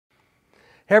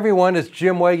Hey everyone, it's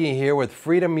Jim Wagy here with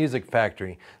Freedom Music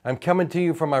Factory. I'm coming to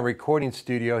you from my recording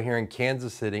studio here in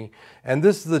Kansas City, and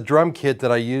this is the drum kit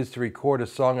that I used to record a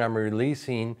song I'm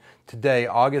releasing today,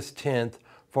 August 10th,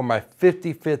 for my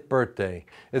 55th birthday.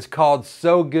 It's called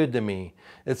So Good to Me.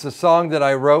 It's a song that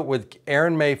I wrote with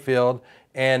Aaron Mayfield,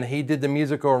 and he did the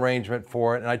musical arrangement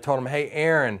for it, and I told him, hey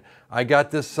Aaron, I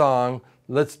got this song,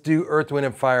 let's do Earth, Wind,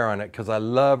 and Fire on it because I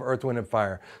love Earth, Wind, and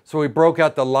Fire. So we broke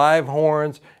out the live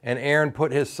horns and Aaron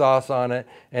put his sauce on it,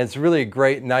 and it's really a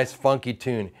great, nice, funky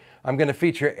tune. I'm going to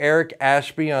feature Eric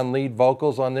Ashby on lead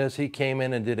vocals on this. He came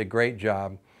in and did a great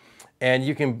job. And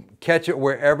you can catch it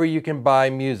wherever you can buy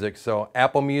music. So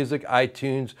Apple Music,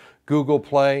 iTunes, Google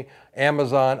Play,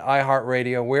 Amazon,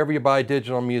 iHeartRadio, wherever you buy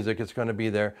digital music, it's going to be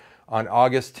there on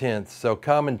August 10th. So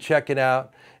come and check it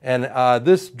out. And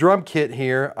this drum kit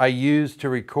here I used to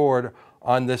record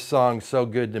on this song, So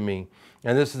Good to Me.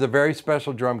 And this is a very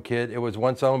special drum kit. It was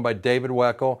once owned by David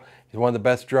Weckl. He's one of the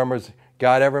best drummers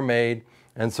God ever made.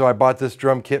 And so I bought this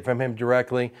drum kit from him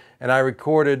directly, and I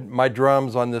recorded my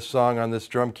drums on this song on this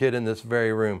drum kit in this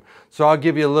very room. So I'll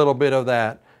give you a little bit of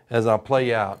that as I'll play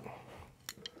you out.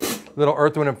 Little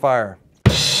Earth, Wind, and Fire.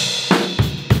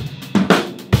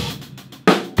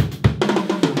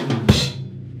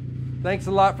 Thanks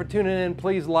a lot for tuning in.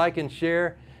 Please like and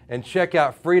share, and check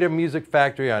out Freedom Music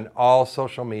Factory on all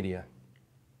social media.